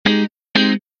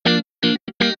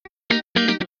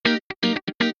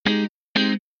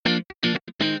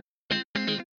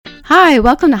Hi,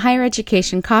 welcome to Higher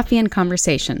Education Coffee and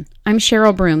Conversation. I'm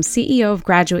Cheryl Broom, CEO of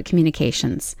Graduate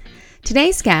Communications.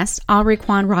 Today's guest, Aubrey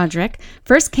Kwan Roderick,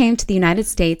 first came to the United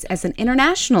States as an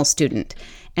international student,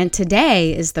 and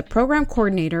today is the program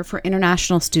coordinator for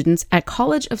international students at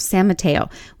College of San Mateo,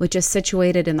 which is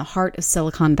situated in the heart of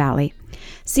Silicon Valley.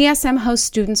 CSM hosts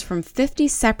students from 50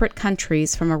 separate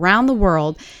countries from around the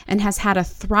world and has had a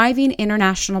thriving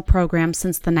international program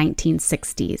since the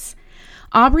 1960s.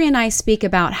 Aubrey and I speak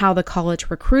about how the college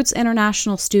recruits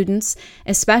international students,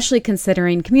 especially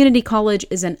considering community college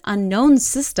is an unknown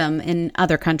system in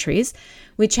other countries.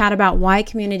 We chat about why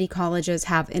community colleges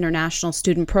have international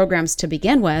student programs to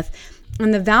begin with,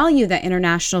 and the value that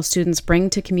international students bring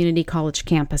to community college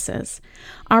campuses.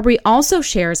 Aubrey also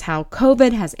shares how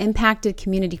COVID has impacted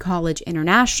community college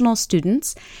international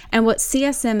students and what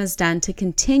CSM has done to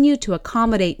continue to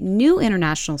accommodate new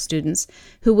international students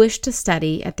who wish to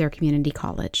study at their community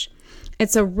college.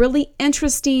 It's a really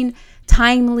interesting,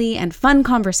 timely, and fun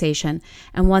conversation,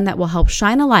 and one that will help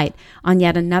shine a light on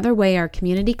yet another way our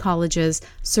community colleges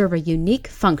serve a unique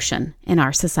function in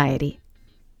our society.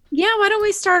 Yeah, why don't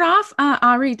we start off,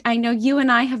 Aubrey? I know you and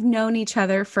I have known each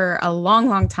other for a long,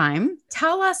 long time.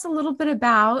 Tell us a little bit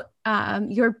about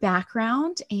your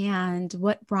background and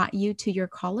what brought you to your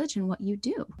college and what you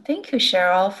do. Thank you,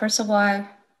 Cheryl. First of all, I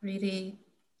really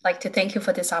like to thank you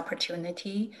for this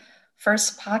opportunity.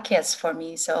 First podcast for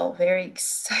me, so very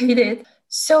excited.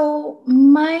 So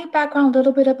my background, a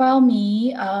little bit about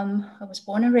me. I was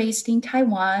born and raised in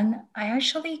Taiwan. I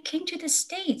actually came to the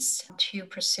States to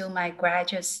pursue my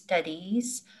graduate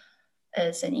studies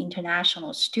as an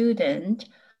international student.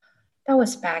 That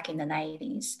was back in the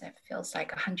 90s. That feels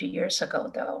like 100 years ago,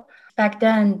 though. Back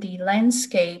then, the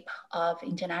landscape of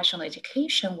international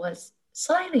education was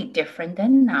slightly different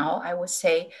than now. I would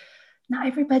say not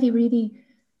everybody really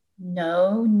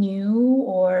knew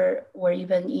or were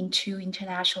even into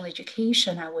international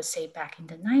education, I would say back in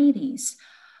the 90s.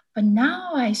 But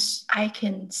now I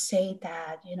can say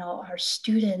that, our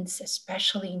students,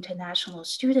 especially international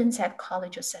students at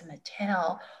College of San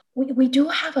Mateo, we do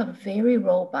have a very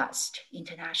robust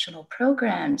international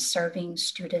program serving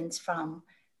students from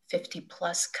 50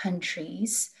 plus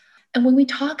countries. And when we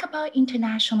talk about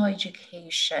international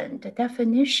education, the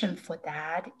definition for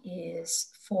that is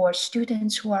for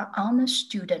students who are on a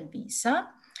student visa,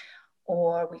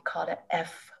 or we call it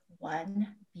F1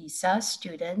 visa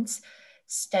students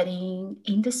studying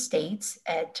in the States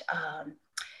at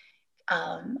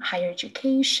higher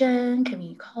education,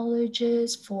 community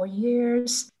colleges, 4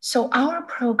 years. So our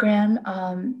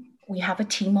program, we have a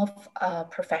team of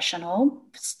professional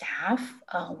staff.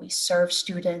 We serve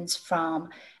students from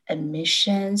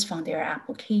admissions, from their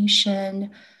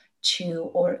application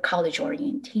or college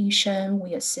orientation.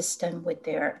 We assist them with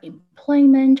their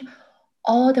employment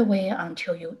all the way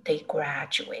until they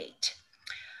graduate.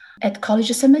 At College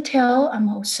of San Mateo, I'm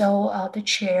also the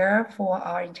chair for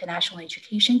our International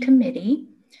Education Committee.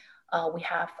 We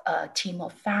have a team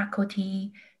of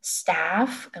faculty,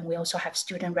 staff, and we also have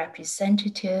student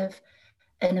representative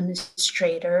and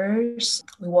administrators.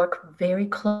 We work very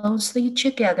closely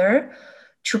together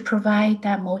to provide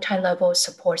that multi-level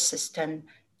support system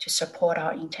to support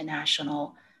our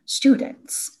international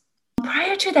students.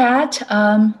 Prior to that,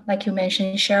 like you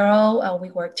mentioned, Cheryl,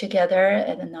 we worked together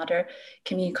at another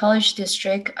community college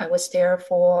district. I was there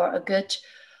for a good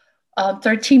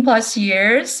 13 plus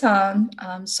years.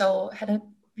 So had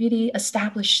really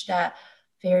established that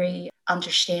very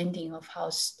understanding of how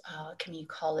community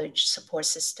college support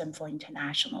system for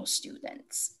international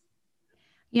students.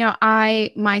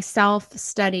 I myself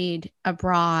studied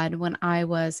abroad when I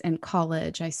was in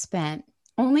college. I spent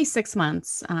only 6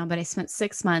 months, but I spent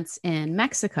 6 months in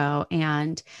Mexico.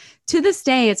 And to this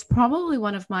day, it's probably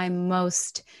one of my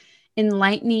most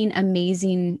enlightening,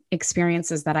 amazing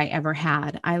experiences that I ever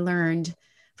had.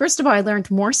 First of all, I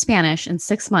learned more Spanish in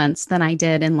 6 months than I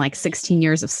did in like 16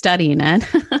 years of studying it.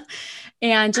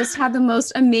 And just had the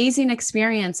most amazing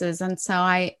experiences. And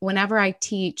so whenever I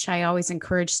teach, I always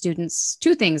encourage students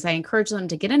 2 things. I encourage them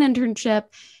to get an internship,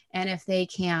 and if they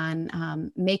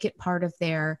can make it part of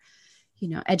their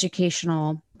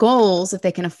educational goals, if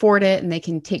they can afford it and they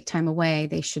can take time away,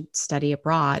 they should study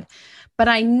abroad. But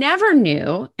I never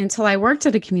knew until I worked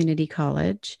at a community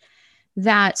college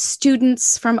that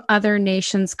students from other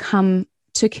nations come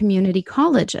to community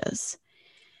colleges.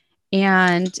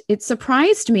 And it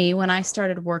surprised me when I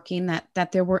started working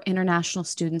that there were international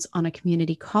students on a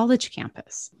community college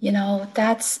campus.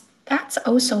 That's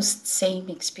also same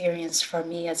experience for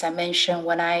me. As I mentioned,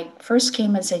 when I first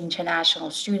came as an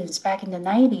international student back in the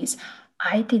 90s,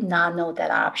 I did not know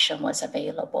that option was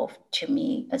available to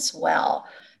me as well.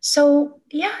 So,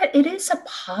 yeah, it is a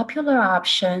popular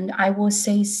option. I will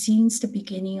say since the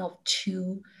beginning of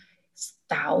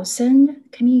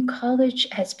 2000, community college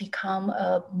has become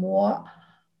a more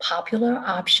popular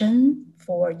option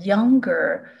for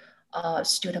younger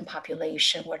student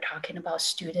population. We're talking about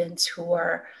students who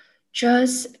are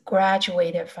just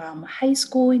graduated from high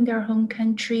school in their home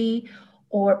country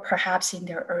or perhaps in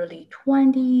their early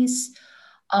 20s.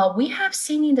 We have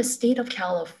seen in the state of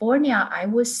California, I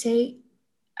would say,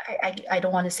 I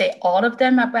don't want to say all of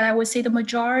them, but I would say the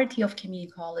majority of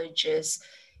community colleges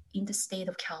in the state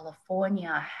of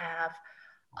California have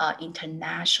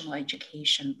international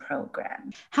education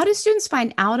program. How do students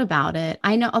find out about it?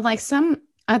 I know like some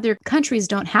other countries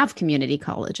don't have community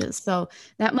colleges, so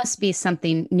that must be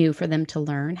something new for them to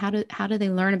learn. How do they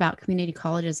learn about community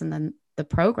colleges and then the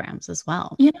programs as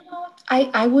well? You know,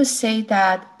 I would say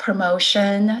that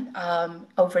promotion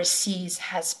overseas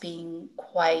has been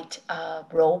quite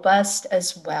robust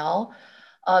as well.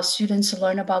 Students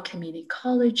learn about community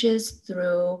colleges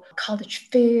through college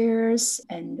fairs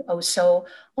and also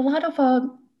a lot of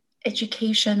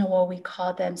education, or we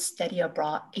call them study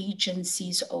abroad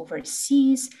agencies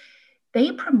overseas.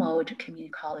 They promote community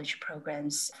college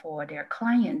programs for their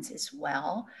clients as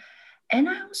well. And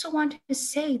I also want to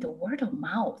say the word of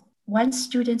mouth. Once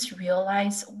students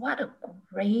realize what a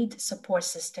great support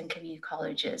system community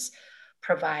colleges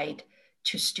provide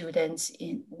to students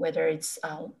in whether it's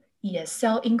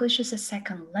ESL, English as a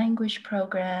second language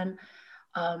program,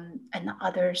 and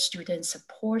other student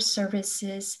support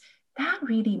services, that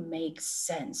really makes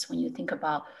sense when you think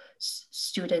about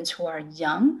students who are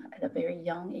young at a very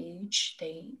young age.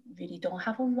 They really don't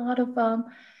have a lot of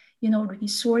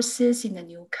resources in a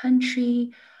new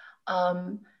country.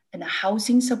 And the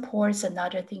housing support is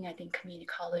another thing I think community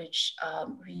college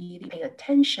really pay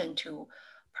attention to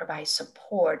provide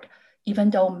support, even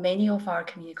though many of our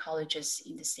community colleges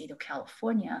in the state of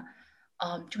California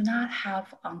do not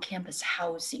have on-campus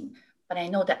housing, but I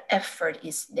know the effort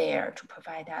is there to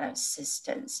provide that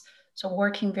assistance. So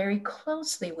working very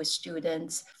closely with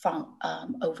students from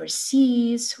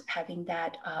overseas, having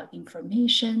that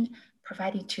information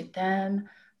provided to them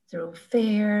through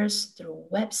fairs, through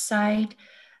website,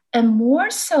 and more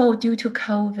so due to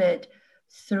COVID,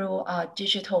 through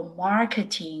digital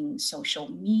marketing, social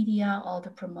media, all the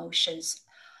promotions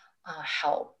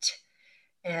helped.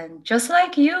 And just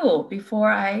like you,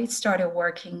 before I started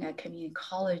working at community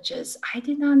colleges, I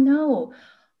did not know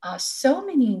so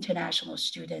many international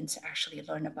students actually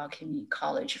learn about community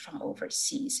college from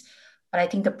overseas. But I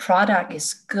think the product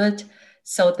is good.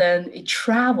 So then it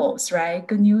travels, right?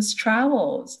 Good news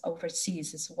travels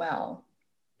overseas as well.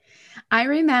 I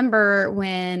remember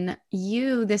when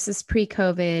this is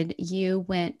pre-COVID, you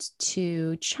went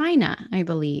to China, I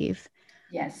believe,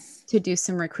 Yes. to do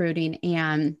some recruiting,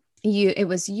 and it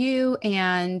was you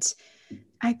and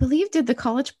I believe, did the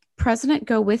college president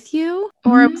go with you,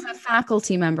 or it was a Mhm.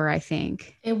 faculty member, I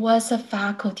think? It was a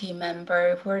faculty member.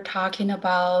 If we're talking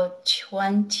about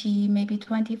 20, maybe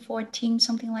 2014,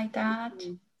 something like that.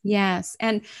 Mhm. Yes.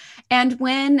 And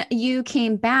when you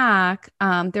came back,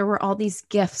 there were all these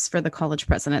gifts for the college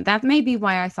president. That may be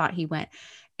why I thought he went.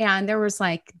 And there was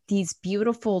like these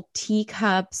beautiful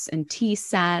teacups and tea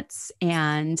sets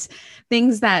and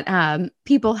things that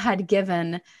people had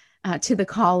given to the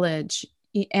college.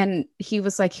 And he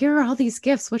was like, "Here are all these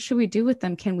gifts. What should we do with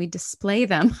them? Can we display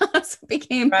them?" So it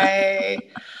became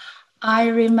Right. I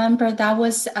remember that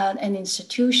was an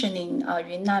institution in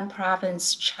Yunnan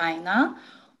province, China,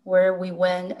 where we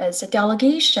went as a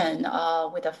delegation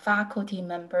with a faculty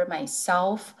member,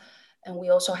 myself, and we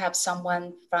also have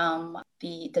someone from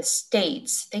the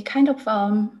states. They kind of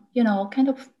kind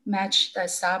of matched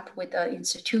us up with the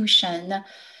institution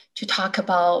to talk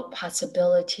about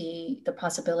the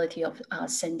possibility of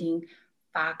sending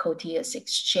faculty as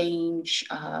exchange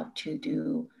to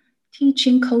do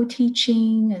teaching,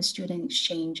 co-teaching, and student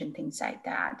exchange and things like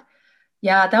that.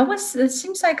 Yeah, it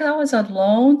seems like that was a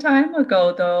long time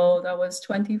ago though. That was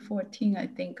 2014, I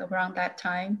think, around that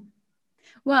time.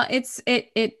 Well,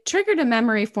 it triggered a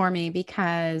memory for me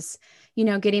because,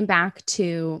 getting back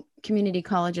to community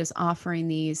colleges offering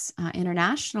these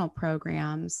international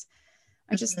programs,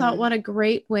 I just thought Mhm. what a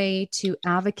great way to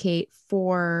advocate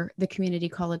for the community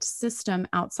college system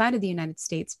outside of the United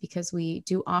States because we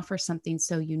do offer something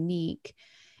so unique.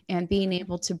 And being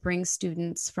able to bring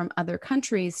students from other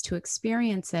countries to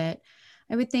experience it,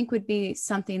 I would think would be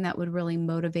something that would really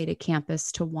motivate a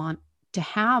campus to want to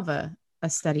have a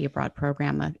study abroad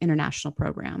program, an international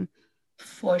program.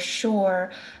 For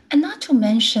sure. And not to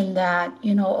mention that,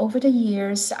 over the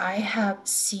years, I have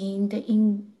seen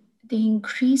the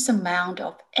increased amount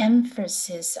of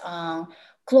emphasis on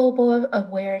global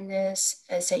awareness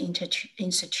as an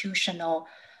institutional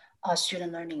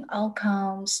student learning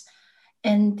outcomes,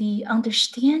 and the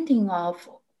understanding of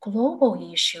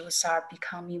global issues are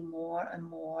becoming more and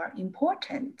more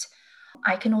important.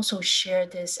 I can also share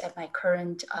this at my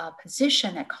current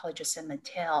position at College of San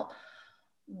Mateo.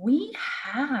 We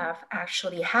have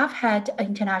had an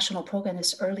international program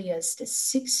as early as the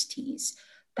 60s.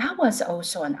 That was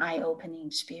also an eye-opening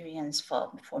experience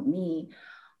for me.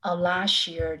 Last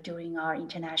year during our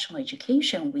International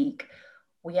Education Week,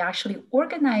 we actually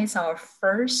organized our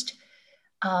first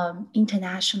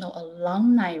international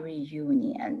alumni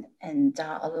reunion, and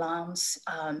alums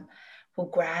who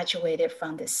graduated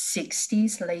from the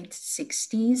 60s, late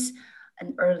 60s,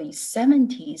 and early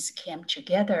 70s came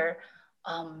together.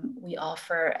 We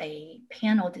offer a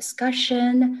panel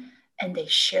discussion, and they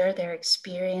share their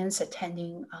experience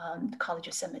attending the College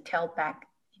of San Mateo back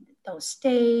in those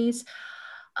days,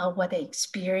 what they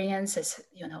experienced as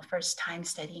first time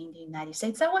studying in the United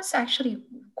States. That was actually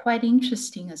quite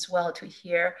interesting as well to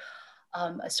hear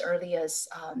as early as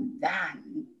that,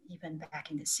 even back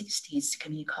in the 60s,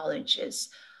 community colleges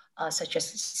such as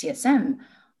CSM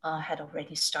had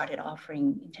already started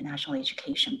offering international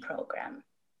education program.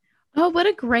 Oh, what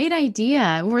a great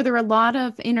idea. Were there a lot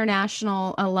of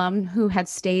international alum who had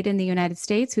stayed in the United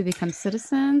States who become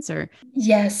citizens or?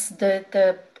 Yes,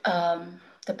 the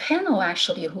panel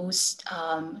actually who's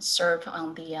served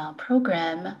on the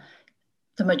program,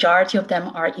 the majority of them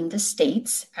are in the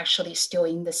States, actually still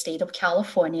in the state of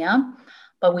California.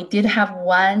 But we did have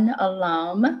one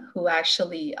alum who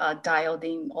actually dialed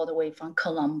in all the way from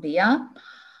Colombia.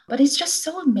 But it's just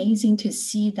so amazing to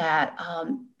see that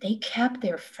they kept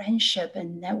their friendship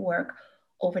and network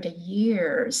over the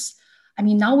years. I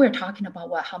mean, now we're talking about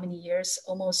what, how many years?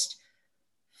 Almost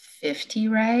 50,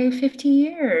 right? 50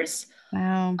 years.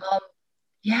 Wow. Um,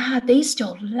 yeah, they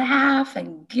still laugh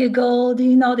and giggled.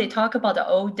 They talk about the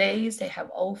old days. They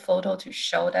have old photo to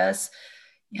show us.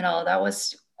 That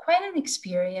was quite an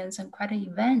experience and quite an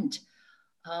event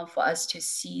for us to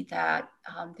see that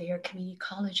their community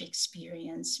college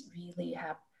experience really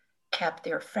have kept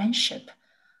their friendship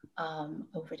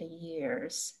over the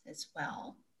years as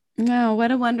well. No,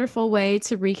 what a wonderful way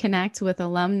to reconnect with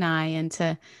alumni and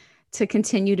to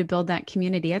continue to build that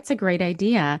community. That's a great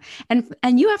idea.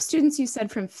 And you have students you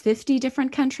said from 50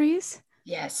 different countries?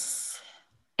 Yes.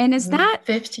 And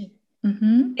 50.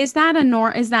 Mm-hmm. is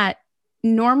that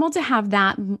normal to have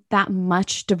that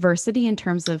much diversity in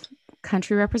terms of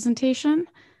country representation?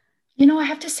 I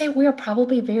have to say we are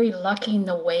probably very lucky in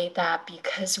the way that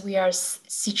because we are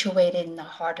situated in the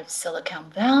heart of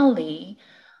Silicon Valley,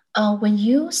 when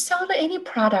you sell any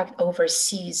product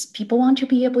overseas, people want to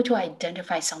be able to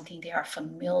identify something they are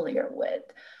familiar with.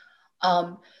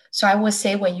 Um, so I would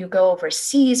say when you go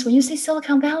overseas, when you say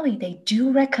Silicon Valley, they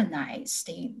do recognize,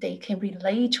 they can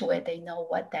relate to it. They know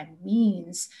what that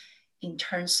means in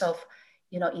terms of,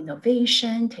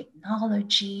 innovation,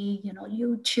 technology,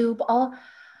 YouTube, all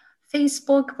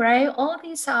Facebook, right? All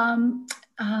these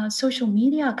social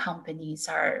media companies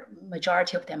are,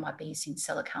 majority of them are based in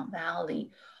Silicon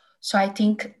Valley. So I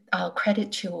think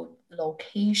credit to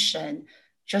location,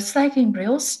 just like in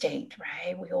real estate,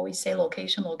 right? We always say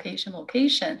location, location,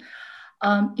 location.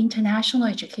 International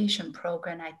education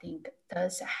program, I think,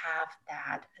 does have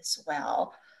that as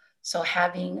well. So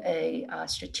having a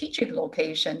strategic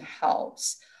location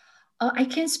helps. I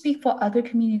can't speak for other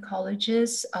community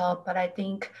colleges, but I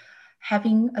think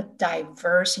having a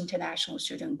diverse international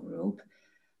student group,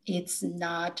 it's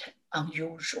not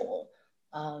unusual,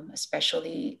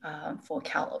 especially for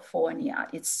California.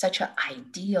 It's such an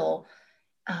ideal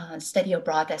study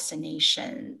abroad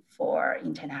destination for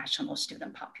international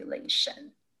student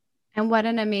population. And what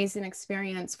an amazing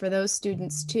experience for those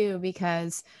students too,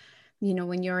 because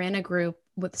when you're in a group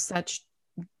with such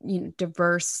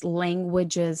diverse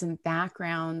languages and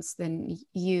backgrounds, then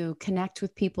you connect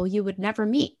with people you would never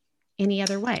meet any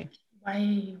other way.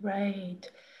 Right, right.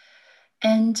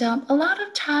 And a lot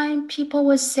of time people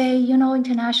would say,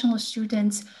 international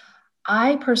students,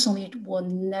 I personally will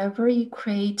never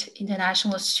equate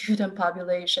international student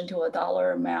population to a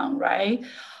dollar amount, right?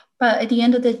 But at the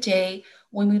end of the day,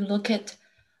 when we look at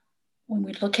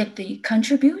the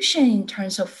contribution in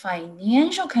terms of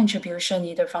financial contribution,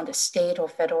 either from the state or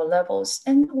federal levels,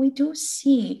 then we do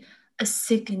see a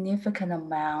significant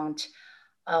amount.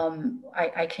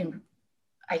 I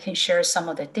can share some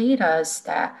of the data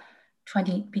that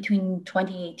between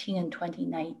 2018 and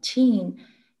 2019,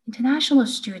 international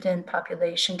student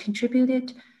population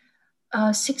contributed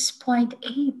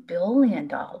 $6.8 billion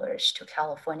to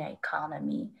California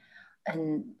economy.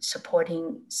 and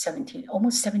supporting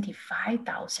almost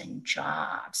 75,000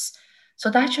 jobs. So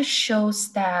that just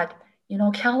shows that,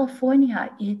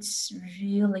 California, it's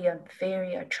really a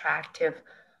very attractive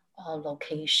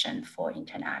location for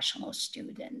international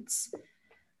students.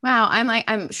 Wow,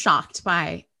 I'm shocked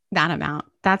by that amount.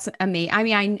 That's amazing. I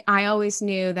mean, I always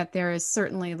knew that there is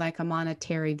certainly like a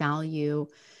monetary value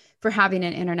for having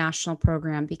an international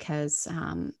program because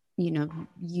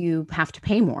you have to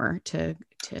pay more to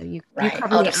you Right,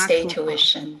 cover out the of state actual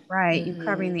cost, tuition. right? You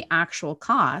covering Hmm. the actual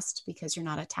cost because you're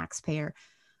not a taxpayer.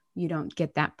 You don't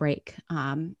get that break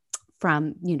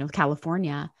from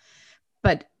California,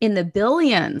 but in the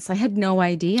billions. I had no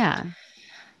idea.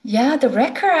 Yeah, the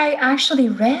record I actually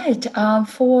read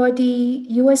for the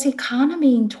US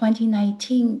economy in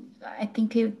 2019, I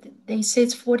think they say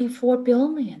it's $44 Wow,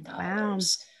 billion.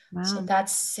 So wow.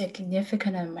 that's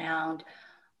significant amount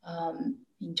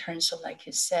in terms of, like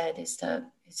you said, it's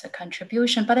a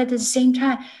contribution. But at the same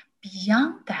time,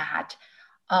 beyond that,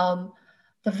 um,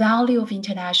 the value of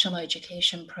international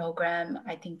education program,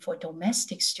 I think for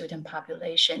domestic student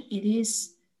population, it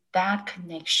is that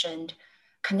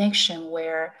connection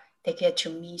where they get to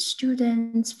meet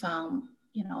students from,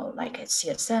 like at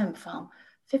CSM, from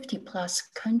 50 plus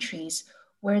countries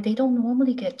where they don't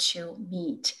normally get to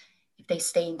meet if they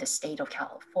stay in the state of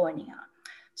California.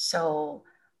 So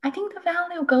I think the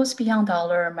value goes beyond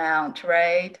dollar amount,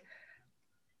 right?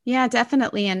 Yeah,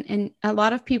 definitely. And a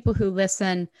lot of people who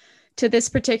listen to this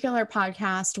particular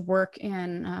podcast work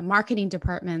in marketing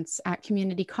departments at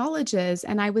community colleges.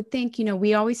 And I would think,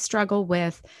 we always struggle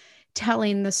with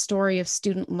telling the story of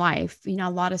student life. A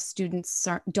lot of students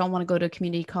don't want to go to a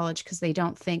community college because they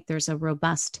don't think there's a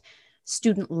robust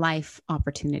student life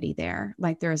opportunity there.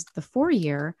 Like there's the 4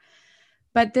 year,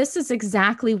 but this is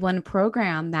exactly one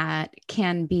program that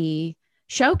can be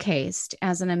showcased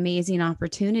as an amazing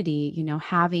opportunity.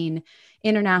 Having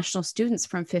international students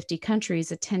from 50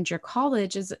 countries attend your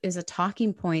college is a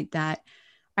talking point that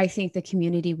I think the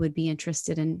community would be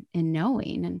interested in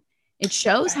knowing. And it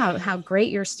shows how Right.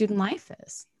 great your student life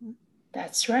is.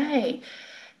 That's right.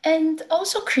 And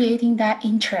also creating that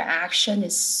interaction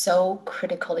is so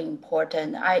critically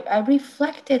important. I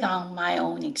reflected on my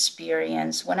own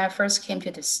experience when I first came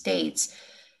to the States.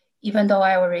 Even though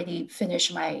I already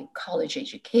finished my college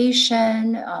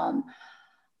education,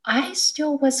 I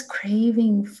still was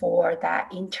craving for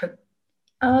that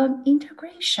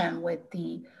integration with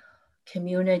the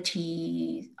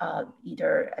community,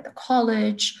 either at the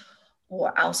college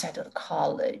or outside of the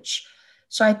college.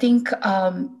 So I think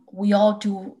we all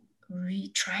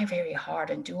try very hard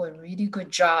and do a really good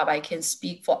job. I can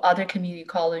speak for other community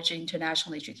college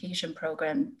international education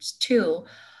programs too,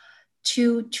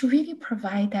 to really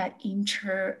provide that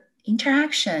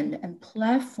interaction and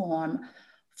platform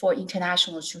for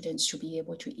international students to be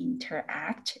able to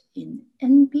interact in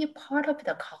and be a part of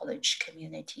the college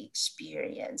community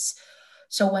experience.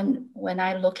 So when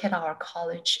I look at our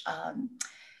college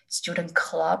student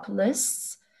club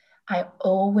lists, I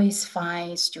always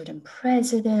find student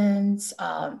presidents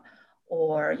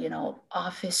or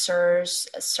officers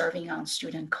serving on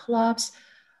student clubs.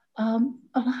 A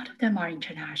lot of them are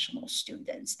international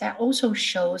students. That also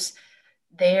shows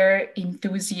their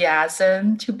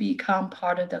enthusiasm to become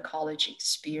part of the college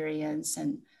experience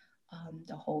and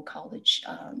the whole college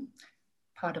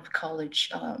part of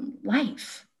college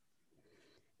life.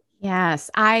 Yes.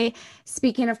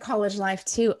 Speaking of college life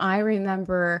too, I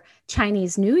remember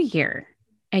Chinese New Year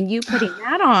and you putting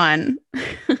that on.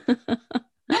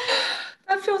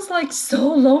 That feels like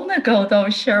so long ago, though,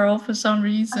 Cheryl, for some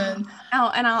reason.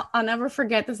 Oh, and I'll never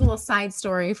forget this little side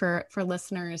story for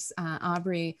listeners.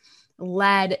 Aubrey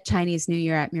led Chinese New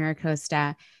Year at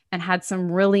Miracosta and had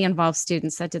some really involved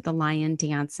students that did the lion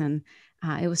dance, and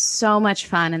it was so much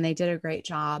fun, and they did a great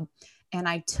job. And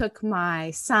I took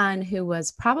my son, who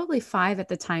was probably 5 at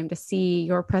the time, to see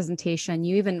your presentation.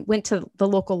 You even went to the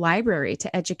local library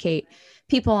to educate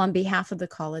people on behalf of the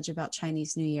college about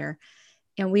Chinese New Year,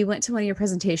 and we went to one of your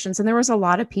presentations and there was a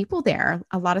lot of people there,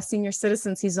 a lot of senior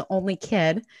citizens. He's the only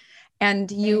kid,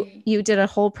 and Right. you did a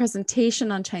whole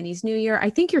presentation on Chinese New Year. I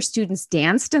think your students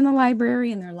danced in the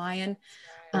library in their lion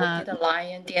We uh did a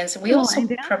lion dance. We the also lion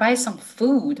dance. provide some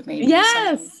food, maybe some.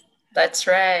 Yes. That's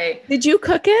right. Did you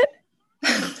cook it?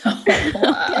 No,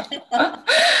 Okay.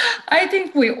 I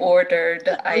think we ordered.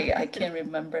 I Okay. can't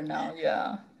remember now.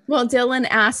 Yeah. Well, Dylan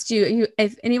asked you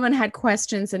if anyone had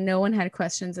questions, and no one had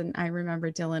questions. And I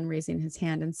remember Dylan raising his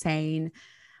hand and saying,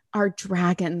 "Are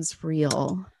dragons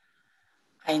real?"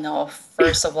 I know.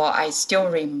 First of all, I still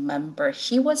remember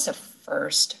he was the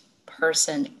first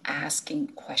person asking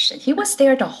questions. He was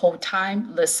there the whole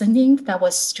time listening. That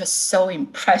was just so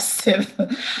impressive.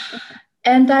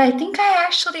 And I think I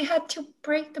actually had to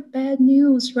break the bad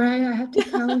news, right? I had to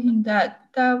tell him that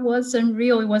that wasn't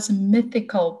real, it was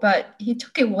mythical, but he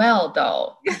took it well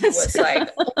though. He was like,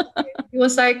 okay. He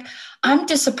was like, I'm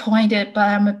disappointed, but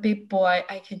I'm a big boy.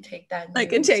 I can take that I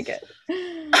can news. take it.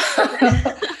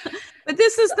 But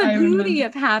this is the I beauty remember.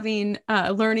 of having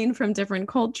learning from different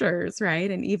cultures, right?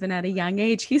 And even at a young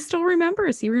age, he still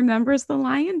remembers. He remembers the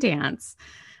lion dance,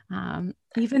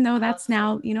 even though that's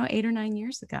now, Awesome. 8 or 9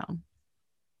 years ago.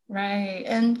 Right.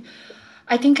 And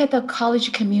I think at the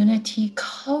college community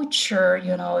culture,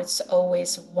 it's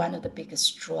always one of the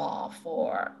biggest draw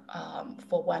for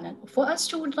us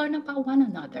to learn about one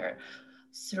another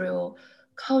through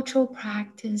cultural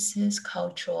practices,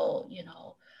 cultural,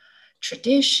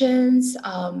 traditions.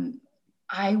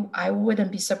 I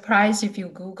wouldn't be surprised if you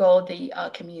Google the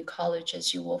community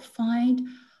colleges, you will find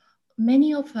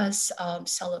many of us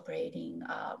celebrating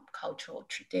cultural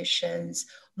traditions.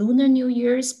 Lunar New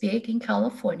Year is big in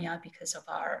California because of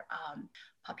our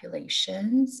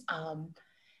populations.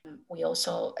 We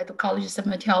also, at the College of San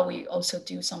Mateo, we also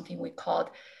do something we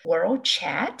call World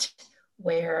Chat,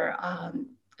 where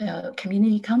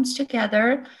community comes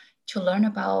together to learn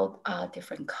about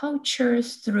different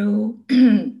cultures through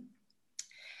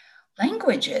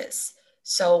languages.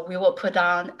 So we will put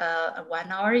on a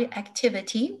 1 hour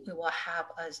activity. We will have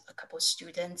a couple of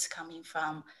students coming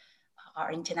from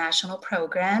our international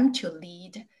program to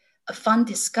lead a fun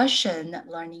discussion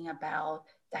learning about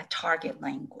that target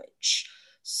language.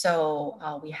 So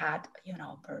we had,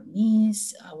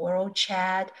 Burmese, World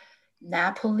Chat,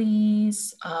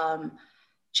 Nepalese,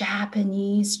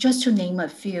 Japanese, just to name a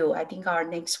few. I think our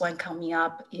next one coming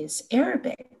up is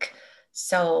Arabic.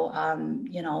 So,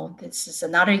 this is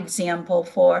another example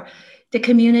for the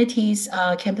communities,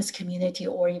 campus community,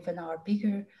 or even our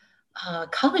bigger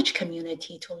college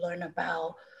community to learn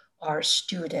about our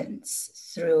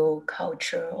students through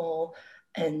cultural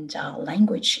and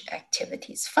language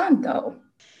activities. Fun though.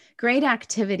 Great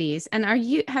activities. And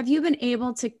have you been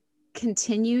able to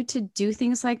continue to do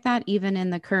things like that even in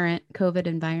the current COVID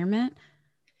environment?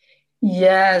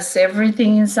 Yes,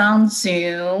 everything is on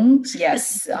Zoom.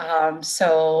 Yes.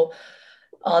 So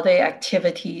all the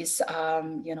activities,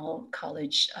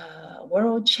 college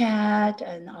world chat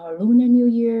and our Lunar New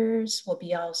Year's will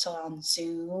be also on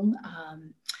Zoom.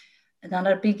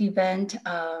 Another big event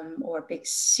or big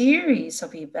series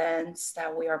of events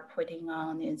that we are putting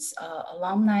on is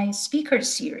alumni speaker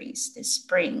series this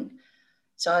spring.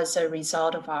 So as a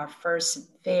result of our first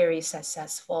very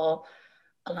successful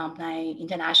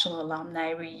international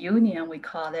alumni reunion, we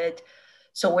call it.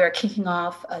 So we're kicking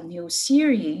off a new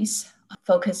series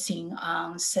focusing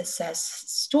on success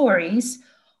stories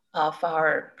of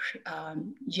our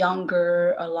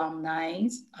younger alumni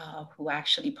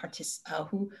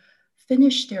who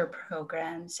finished their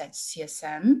programs at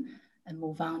CSM and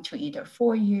move on to either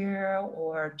 4 year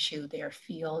or to their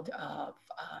field of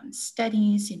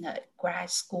studies in a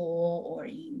grad school or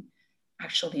in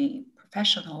actually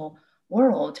professional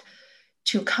world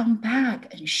to come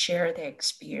back and share their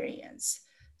experience.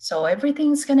 So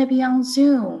everything's going to be on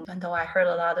Zoom, even though I heard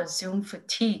a lot of Zoom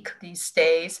fatigue these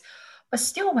days. But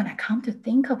still, when I come to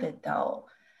think of it, though,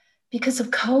 because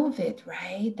of COVID,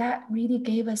 right, that really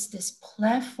gave us this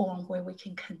platform where we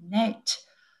can connect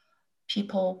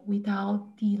people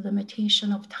without the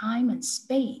limitation of time and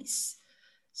space.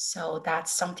 So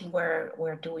that's something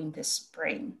we're doing this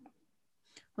spring.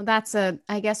 Well,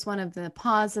 I guess one of the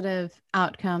positive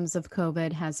outcomes of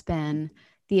COVID has been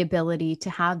the ability to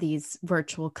have these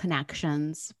virtual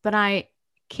connections. But I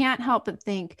can't help but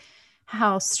think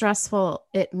how stressful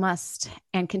it must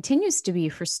and continues to be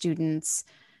for students.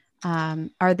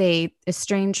 Are they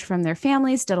estranged from their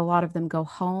families? Did a lot of them go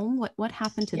home? What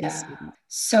happened to these Yeah. students?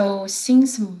 So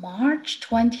since March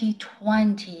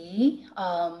 2020,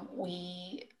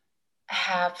 we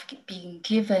have been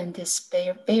given this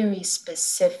very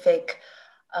specific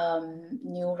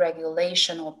new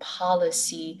regulation or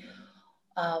policy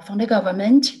from the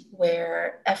government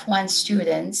where F1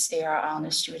 students, they are on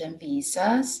the student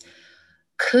visas,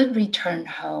 could return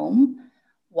home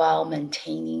while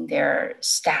maintaining their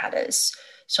status.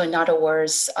 So in other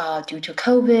words, due to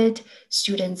COVID,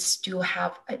 students do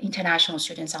have, international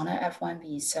students on the F1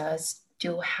 visas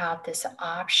do have this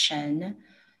option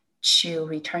to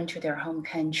return to their home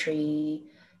country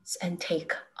and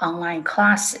take online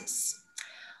classes.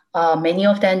 Many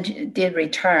of them did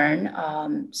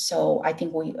return. So I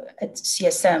think we at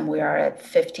CSM, we are at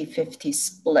 50-50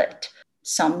 split.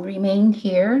 Some remain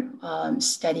here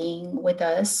studying with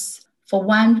us For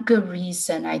one good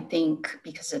reason, I think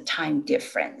because of time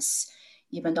difference.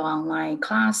 Even though online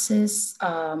classes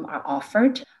are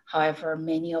offered, however,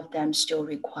 many of them still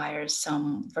require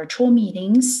some virtual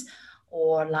meetings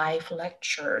or live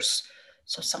lectures.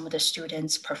 So some of the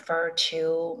students prefer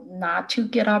to not to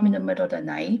get up in the middle of the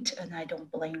night, and I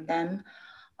don't blame them.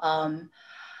 Um,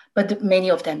 but many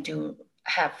of them do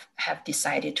have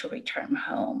decided to return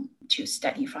home to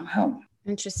study from home.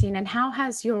 Interesting. And how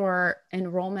has your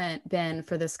enrollment been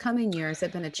for this coming year? Has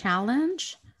it been a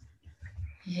challenge?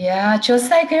 Yeah,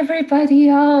 just like everybody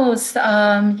else,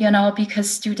 because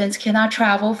students cannot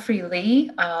travel freely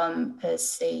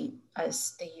as they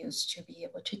used to be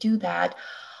able to do that.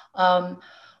 Um,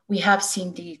 we have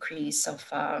seen decrease of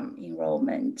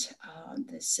enrollment.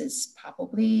 This is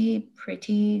probably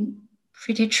pretty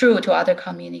true to other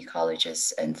community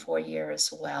colleges and 4 year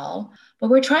as well. But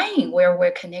we're trying where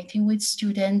we're connecting with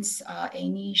students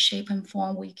any shape and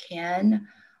form we can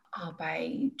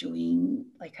by doing,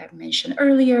 like I mentioned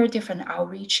earlier, different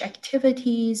outreach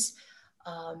activities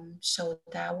so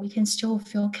that we can still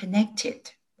feel connected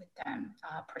with them,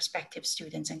 prospective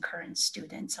students and current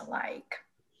students alike.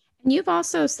 And you've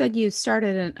also said you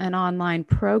started an online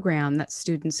program that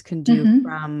students can do Mhm.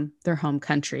 from their home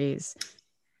countries.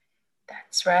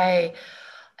 That's right.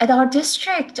 At our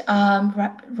district,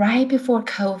 right before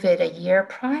COVID, a year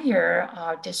prior,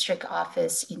 our district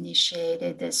office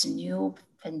initiated this new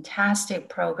fantastic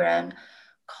program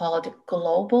called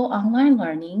Global Online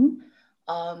Learning,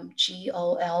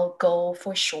 GOL, GO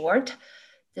for short.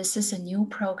 This is a new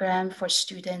program for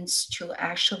students to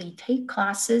actually take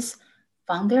classes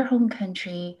from their home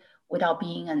country without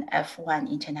being an F1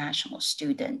 international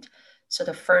student. So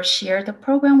the first year, the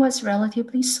program was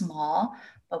relatively small,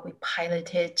 but we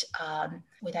piloted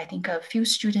with, I think, a few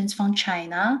students from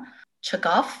China, took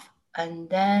off, and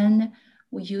then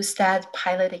we used that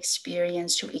pilot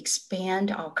experience to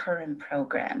expand our current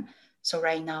program. So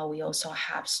right now, we also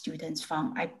have students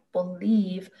from, I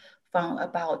believe, from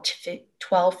about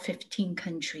 12, 15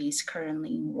 countries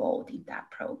currently enrolled in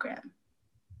that program.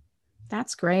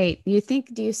 That's great. Do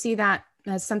you see that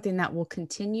as something that will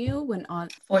continue when on?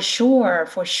 For sure,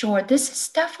 for sure. This is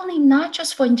definitely not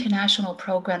just for international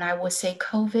program. I would say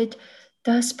COVID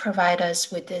does provide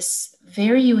us with this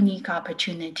very unique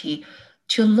opportunity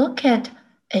to look at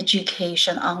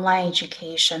education, online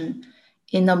education,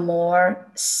 in a more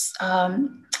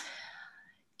um,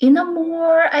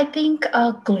 I think,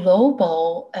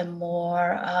 global and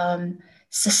more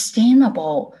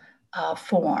sustainable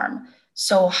form.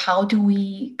 So, how do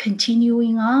we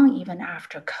continuing on even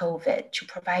after COVID to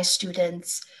provide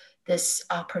students this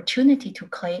opportunity to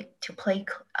play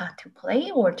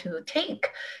or to take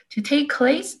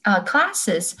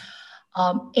classes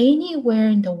anywhere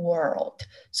in the world?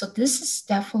 So, this is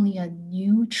definitely a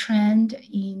new trend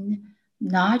in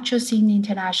not just in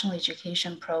international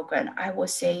education program, I would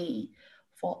say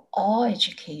for all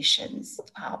educations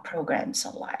programs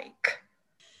alike.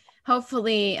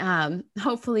 Hopefully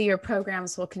your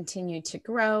programs will continue to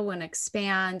grow and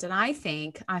expand. And I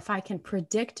think if I can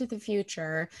predict the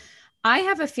future, I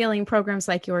have a feeling programs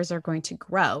like yours are going to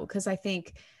grow because I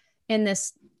think in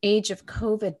this age of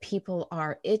COVID, people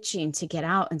are itching to get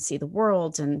out and see the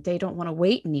world and they don't want to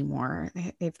wait anymore.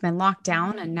 They've been locked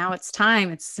down and now it's time.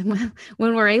 It's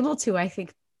when we're able to, I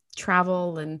think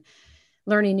travel and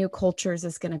learning new cultures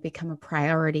is going to become a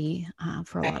priority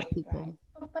for a lot of Right, people. right.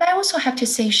 But I also have to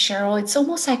say, Cheryl, it's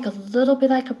almost like a little bit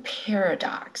like a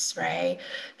paradox, right?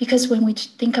 Because when we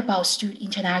think about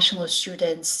international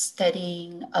students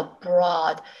studying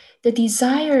abroad, the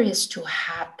desire is to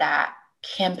have that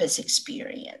campus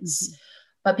experience. Mhm.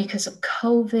 But because of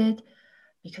COVID,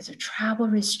 because of travel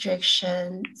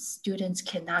restrictions, students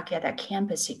cannot get a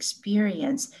campus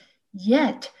experience.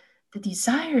 Yet the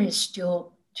desire is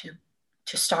still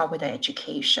to start with an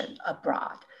education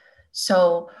abroad.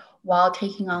 So while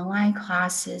taking online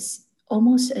classes,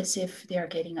 almost as if they're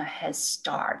getting a head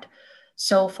start.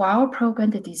 So for our program,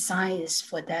 the design is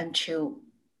for them to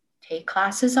take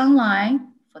classes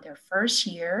online for their first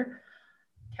year,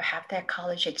 to have that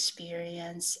college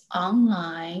experience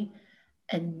online,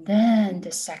 and then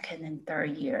the second and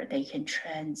third year, they can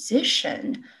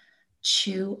transition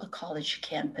to a college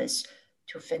campus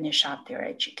to finish up their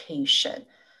education.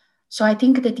 So I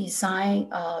think the design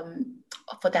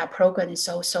for that program is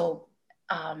also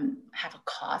have a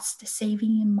cost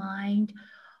saving in mind.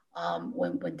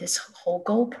 When this whole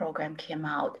Go program came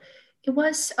out, it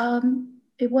was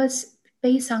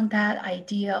based on that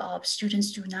idea of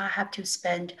students do not have to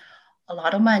spend a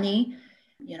lot of money,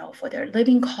 for their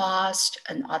living cost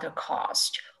and other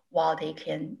cost, while they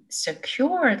can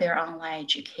secure their online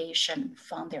education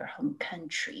from their home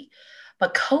country.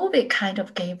 But COVID kind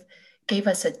of gave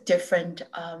us a different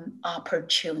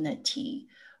opportunity,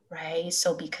 right?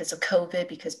 So because of COVID,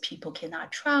 because people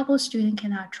cannot travel, students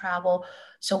cannot travel,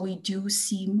 so we do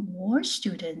see more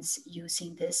students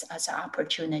using this as an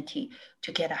opportunity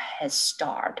to get a head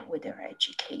start with their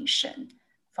education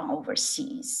from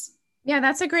overseas. Yeah,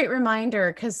 that's a great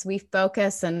reminder because we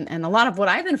focus and a lot of what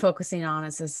I've been focusing on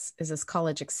is this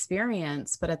college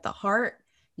experience, but at the heart,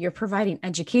 you're providing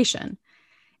education.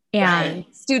 And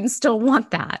Right. students still want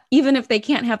that. Even if they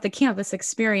can't have the campus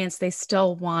experience, they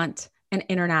still want an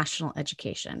international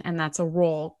education. And that's a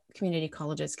role community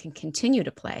colleges can continue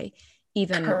to play,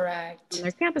 even when Correct.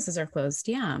 their campuses are closed.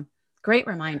 Yeah. Great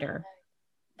reminder.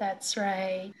 That's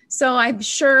right. So I'm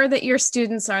sure that your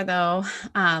students are, though,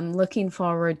 looking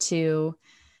forward to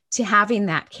having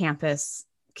that campus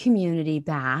community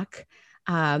back.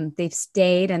 They've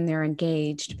stayed and they're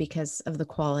engaged because of the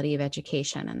quality of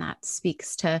education, and that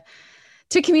speaks to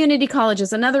community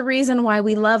colleges. Another reason why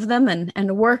we love them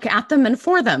and work at them and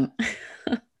for them.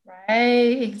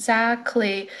 Right,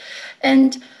 exactly.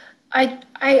 And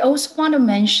I also want to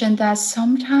mention that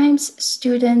sometimes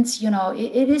students,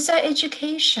 it is an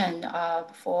education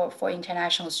for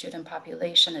international student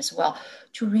population as well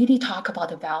to really talk about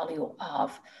the value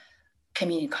of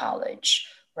community college,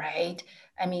 right?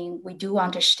 I mean, we do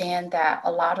understand that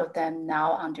a lot of them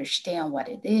now understand what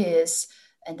it is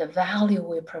and the value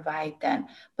we provide them,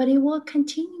 but it will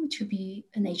continue to be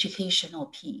an educational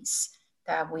piece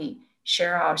that we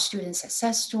share our student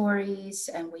success stories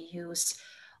and we use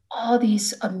all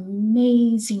these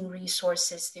amazing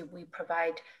resources that we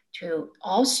provide to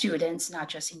all students, not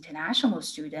just international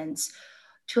students,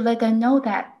 to let them know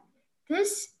that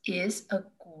this is a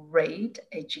great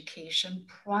education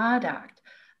product.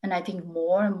 And I think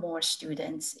more and more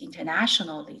students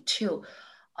internationally too,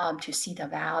 to see the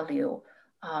value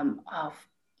of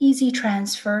easy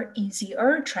transfer,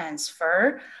 easier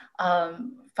transfer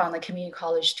from the community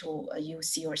college to a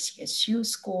UC or CSU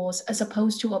schools, as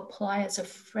opposed to apply as a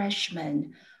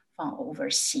freshman from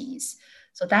overseas.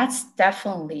 So that's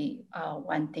definitely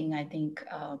one thing I think,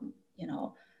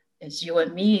 as you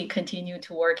and me continue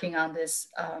to working on this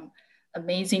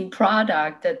amazing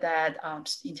product that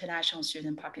international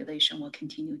student population will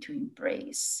continue to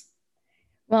embrace.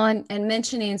 Well, and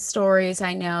mentioning stories,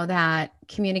 I know that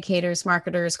communicators,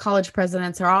 marketers, college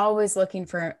presidents are always looking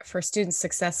for student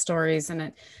success stories,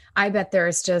 and I bet there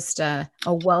is just a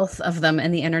wealth of them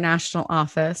in the international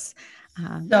office.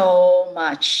 Um, So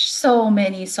much, so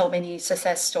many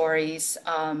success stories.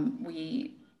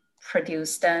 We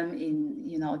produce them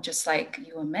in, just like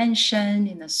you mentioned,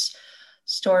 in a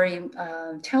story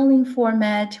telling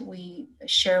format. We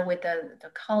share with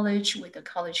the college, with the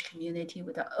college community,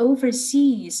 with the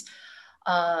overseas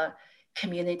uh,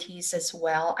 communities as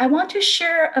well. I want to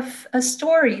share a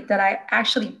story that I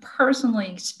actually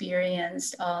personally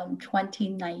experienced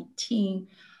 2019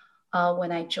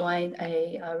 when I joined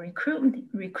a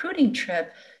recruiting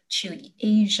trip to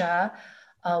Asia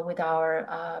with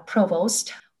our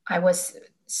provost. I was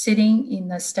sitting in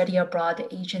the study abroad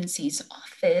agency's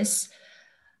office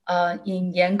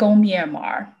in Yangon,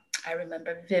 Myanmar. I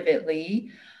remember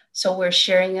vividly. So we're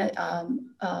sharing our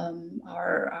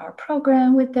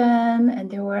program with them, and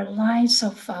there were a line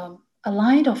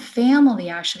of family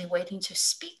actually waiting to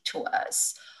speak to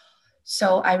us.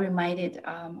 So I reminded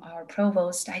our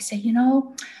provost, I said,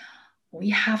 we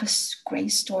have a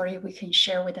great story we can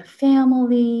share with the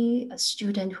family, a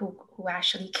student who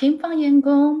actually came from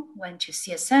Yangon, went to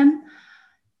CSM.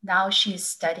 Now she's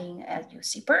studying at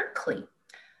UC Berkeley.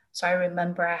 So I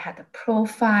remember I had the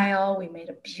profile, we made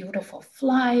a beautiful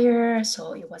flyer.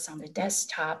 So it was on the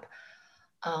desktop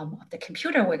of the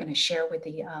computer we're going to share with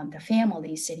the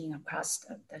family sitting across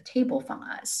the table from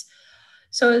us.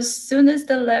 So as soon as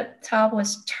the laptop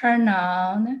was turned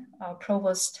on, our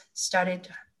provost started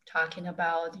talking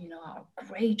about, our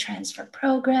great transfer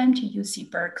program to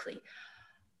UC Berkeley.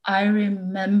 I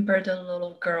remember the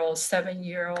little girl,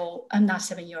 7-year-old, I'm not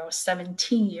 7-year-old,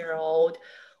 17-year-old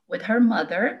with her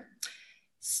mother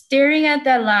staring at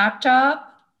that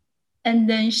laptop. And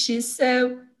then she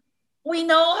said, we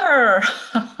know her.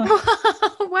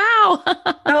 wow.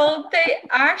 So they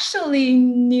actually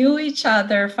knew each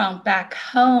other from back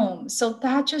home. So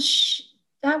that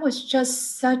was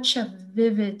just such a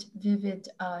vivid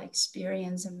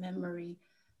experience and memory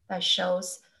that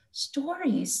shows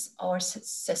stories or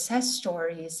success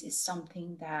stories is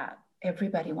something that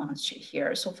everybody wants to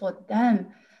hear. So for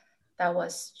them, that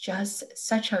was just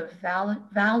such a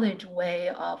valid way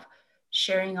of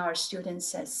sharing our students'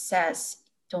 success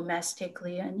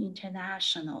domestically and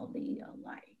internationally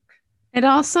alike. It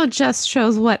also just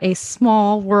shows what a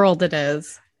small world it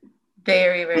is.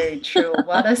 Very, very true.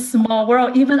 What a small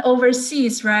world, even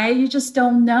overseas, right? You just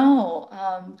don't know.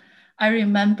 I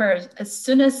remember as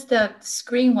soon as the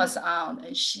screen was on,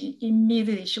 and she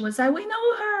was like, "We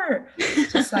know her,"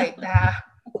 just like that.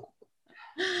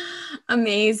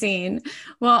 Amazing.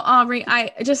 Well, Aubrey,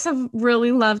 I just have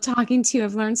really loved talking to you.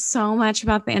 I've learned so much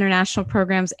about the international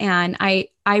programs, and I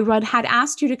had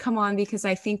asked you to come on because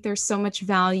I think there's so much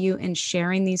value in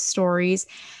sharing these stories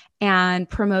and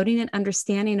promoting an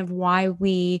understanding of why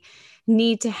we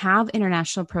need to have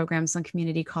international programs on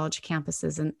community college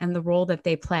campuses and the role that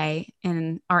they play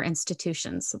in our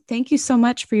institutions. So thank you so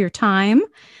much for your time.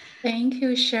 Thank you,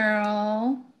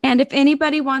 Cheryl. And if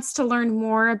anybody wants to learn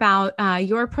more about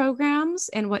your programs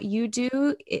and what you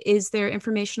do, is there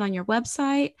information on your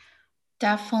website?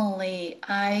 Definitely.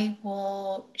 I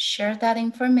will share that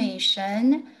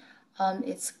information.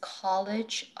 It's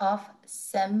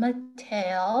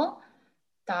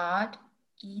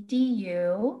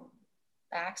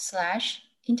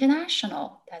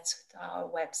collegeofsanmateo.edu/international. That's our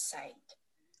website.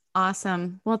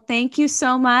 Awesome. Well, thank you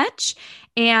so much.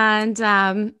 And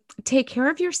take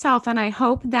care of yourself. And I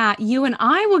hope that you and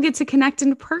I will get to connect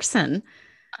in person.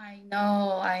 I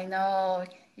know.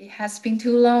 It has been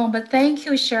too long, but thank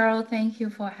you, Cheryl. Thank you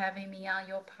for having me on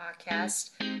your podcast.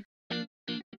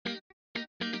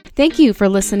 Thank you for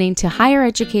listening to Higher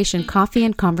Education Coffee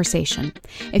and Conversation.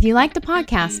 If you like the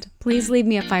podcast, please leave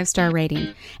me a 5-star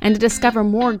rating. And to discover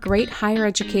more great higher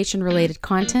education related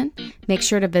content, make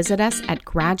sure to visit us at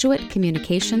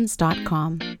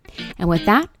graduatecommunications.com. And with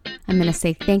that, I'm going to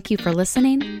say thank you for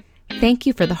listening. Thank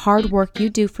you for the hard work you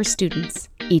do for students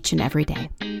each and every day.